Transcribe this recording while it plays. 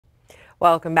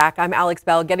Welcome back. I'm Alex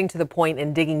Bell, getting to the point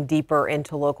and digging deeper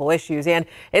into local issues. And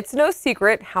it's no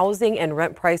secret, housing and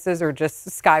rent prices are just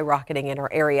skyrocketing in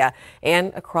our area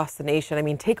and across the nation. I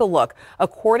mean, take a look.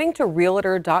 According to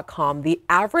Realtor.com, the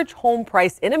average home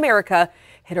price in America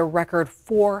hit a record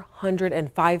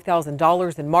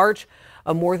 $405,000 in March,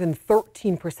 a more than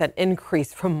 13%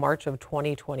 increase from March of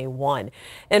 2021.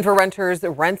 And for renters,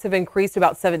 the rents have increased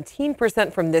about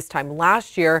 17% from this time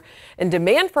last year. And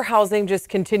demand for housing just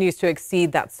continues to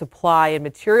exceed that supply, and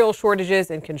material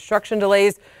shortages and construction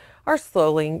delays are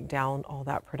slowing down all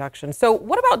that production. So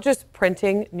what about just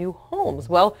printing new homes?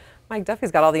 Well, Mike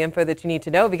Duffy's got all the info that you need to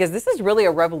know, because this is really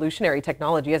a revolutionary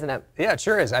technology, isn't it? Yeah, it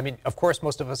sure is. I mean, of course,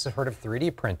 most of us have heard of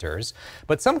 3D printers,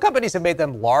 but some companies have made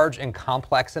them large and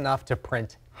complex enough to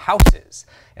print houses.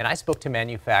 And I spoke to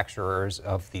manufacturers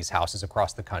of these houses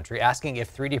across the country, asking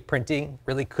if 3D printing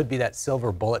really could be that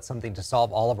silver bullet, something to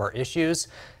solve all of our issues,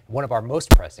 one of our most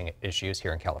pressing issues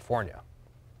here in California.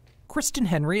 Kristen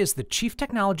Henry is the Chief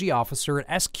Technology Officer at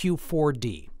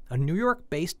SQ4D, a New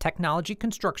York-based technology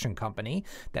construction company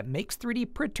that makes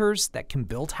 3D printers that can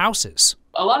build houses.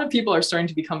 A lot of people are starting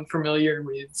to become familiar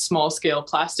with small-scale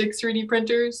plastic 3D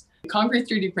printers. Concrete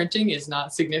 3D printing is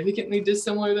not significantly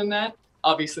dissimilar than that.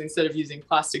 Obviously, instead of using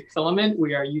plastic filament,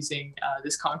 we are using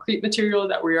this concrete material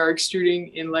that we are extruding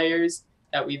in layers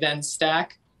that we then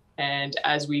stack. And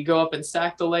as we go up and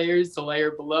stack the layers, the layer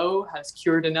below has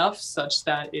cured enough such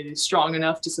that it is strong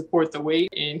enough to support the weight.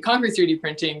 In concrete 3D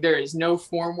printing, there is no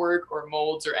formwork or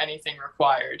molds or anything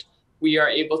required. We are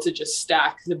able to just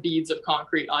stack the beads of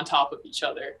concrete on top of each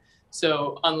other.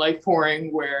 So unlike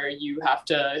pouring, where you have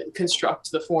to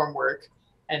construct the formwork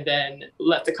and then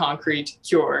let the concrete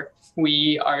cure,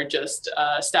 we are just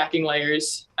stacking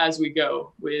layers as we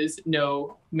go with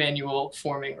no manual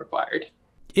forming required.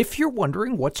 If you're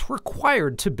wondering what's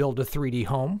required to build a 3D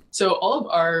home. So all of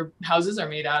our houses are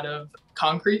made out of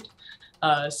concrete.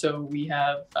 So we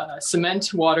have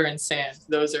cement, water, and sand.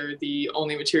 Those are the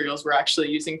only materials we're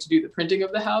actually using to do the printing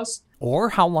of the house. Or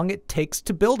how long it takes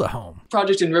to build a home.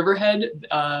 Project in Riverhead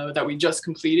that we just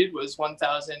completed was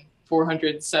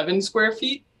 1,407 square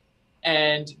feet.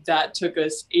 And that took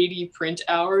us 80 print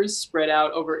hours spread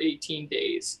out over 18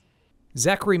 days.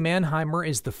 Zachary Mannheimer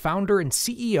is the founder and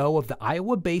CEO of the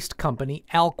Iowa-based company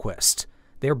Alquist.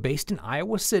 They're based in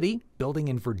Iowa City, building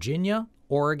in Virginia,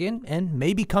 Oregon, and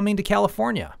maybe coming to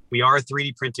California. We are a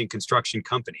 3D printing construction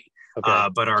company,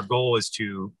 but our goal is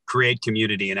to create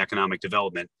community and economic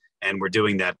development, and we're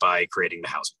doing that by creating the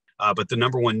housing. But the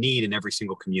number one need in every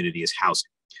single community is housing.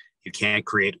 You can't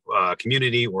create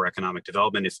community or economic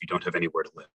development if you don't have anywhere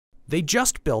to live. They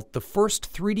just built the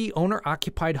first 3D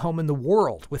owner-occupied home in the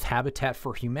world with Habitat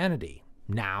for Humanity.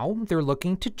 Now they're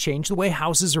looking to change the way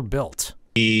houses are built.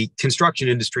 The construction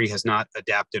industry has not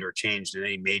adapted or changed in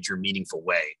any major meaningful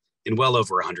way in well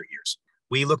over 100 years.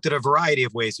 We looked at a variety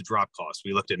of ways to drop costs.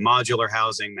 We looked at modular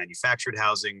housing, manufactured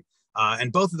housing,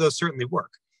 and both of those certainly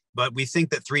work. But we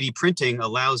think that 3D printing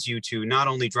allows you to not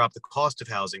only drop the cost of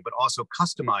housing, but also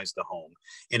customize the home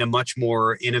in a much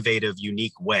more innovative,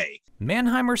 unique way.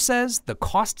 Mannheimer says the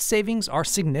cost savings are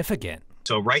significant.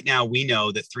 So right now we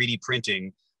know that 3D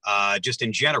printing, just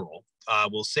in general,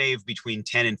 will save between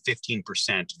 10 and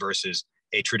 15% versus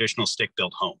a traditional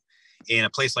stick-built home. In a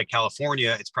place like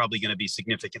California, it's probably going to be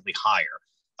significantly higher,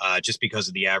 just because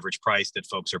of the average price that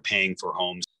folks are paying for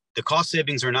homes. The cost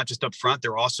savings are not just up front,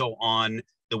 they're also on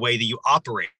the way that you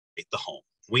operate the home.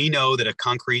 We know that a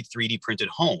concrete 3D printed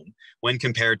home, when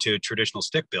compared to traditional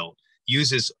stick-built,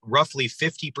 uses roughly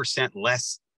 50%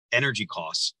 less energy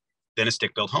costs than a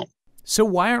stick-built home. So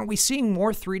why aren't we seeing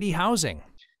more 3D housing?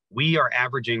 We are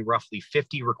averaging roughly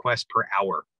 50 requests per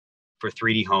hour for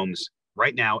 3D homes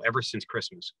right now, ever since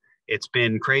Christmas. It's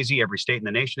been crazy. Every state in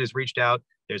the nation has reached out.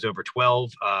 There's over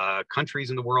 12 countries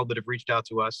in the world that have reached out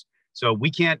to us. So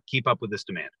we can't keep up with this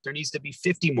demand. There needs to be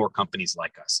 50 more companies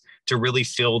like us to really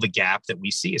fill the gap that we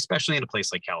see, especially in a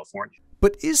place like California.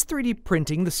 But is 3D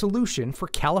printing the solution for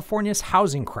California's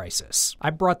housing crisis? I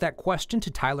brought that question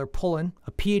to Tyler Pullen,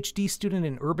 a PhD student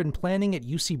in urban planning at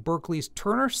UC Berkeley's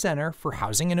Turner Center for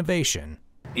Housing Innovation.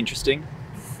 Interesting,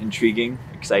 intriguing,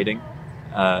 exciting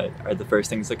are the first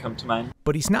things that come to mind.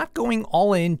 But he's not going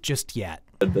all in just yet.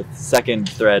 The second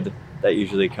thread that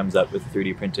usually comes up with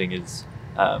 3D printing is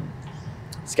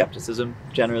skepticism,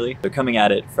 generally. They're coming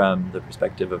at it from the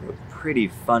perspective of a pretty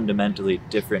fundamentally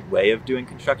different way of doing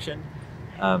construction.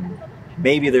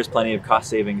 Maybe there's plenty of cost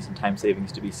savings and time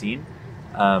savings to be seen,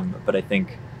 but I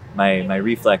think my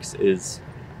reflex is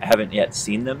I haven't yet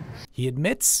seen them. He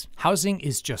admits housing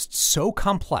is just so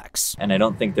complex. And I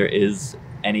don't think there is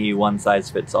any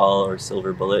one-size-fits-all or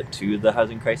silver bullet to the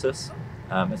housing crisis.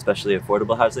 especially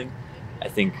affordable housing. I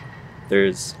think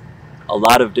there's a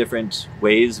lot of different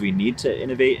ways we need to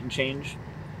innovate and change,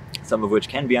 some of which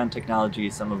can be on technology,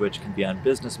 some of which can be on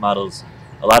business models,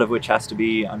 a lot of which has to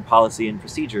be on policy and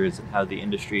procedures and how the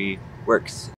industry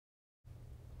works.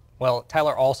 Well,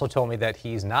 Tyler also told me that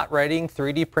he's not writing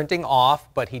 3D printing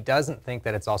off, but he doesn't think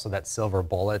that it's also that silver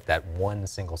bullet, that one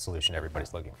single solution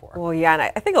everybody's looking for. Well, yeah, and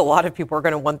I think a lot of people are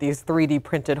going to want these 3D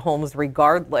printed homes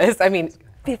regardless. I mean,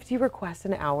 50 requests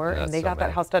an hour, Yeah, and they so got that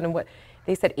many. house done in what?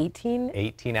 They said 18?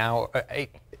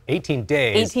 18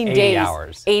 days, 18 80 days,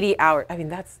 hours. 80 hours. I mean,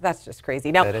 that's just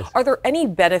crazy. Now, That is. are there any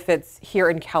benefits here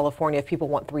in California if people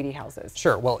want 3D houses?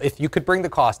 Sure. Well, if you could bring the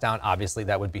cost down, obviously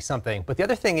that would be something. But the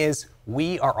other thing is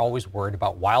we are always worried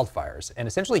about wildfires. And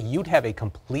essentially you'd have a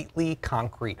completely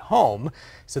concrete home.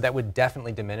 So that would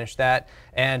definitely diminish that.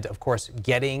 And of course,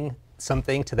 getting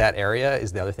something to that area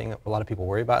is the other thing that a lot of people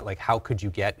worry about. Like, how could you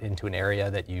get into an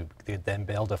area that you could then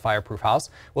build a fireproof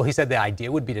house? Well, he said the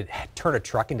idea would be to turn a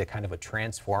truck into kind of a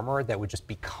transformer that would just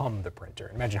become the printer.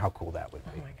 Imagine how cool that would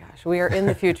be. Oh my gosh, we are in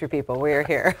the future, people. We are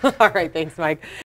here. All right, thanks, Mike.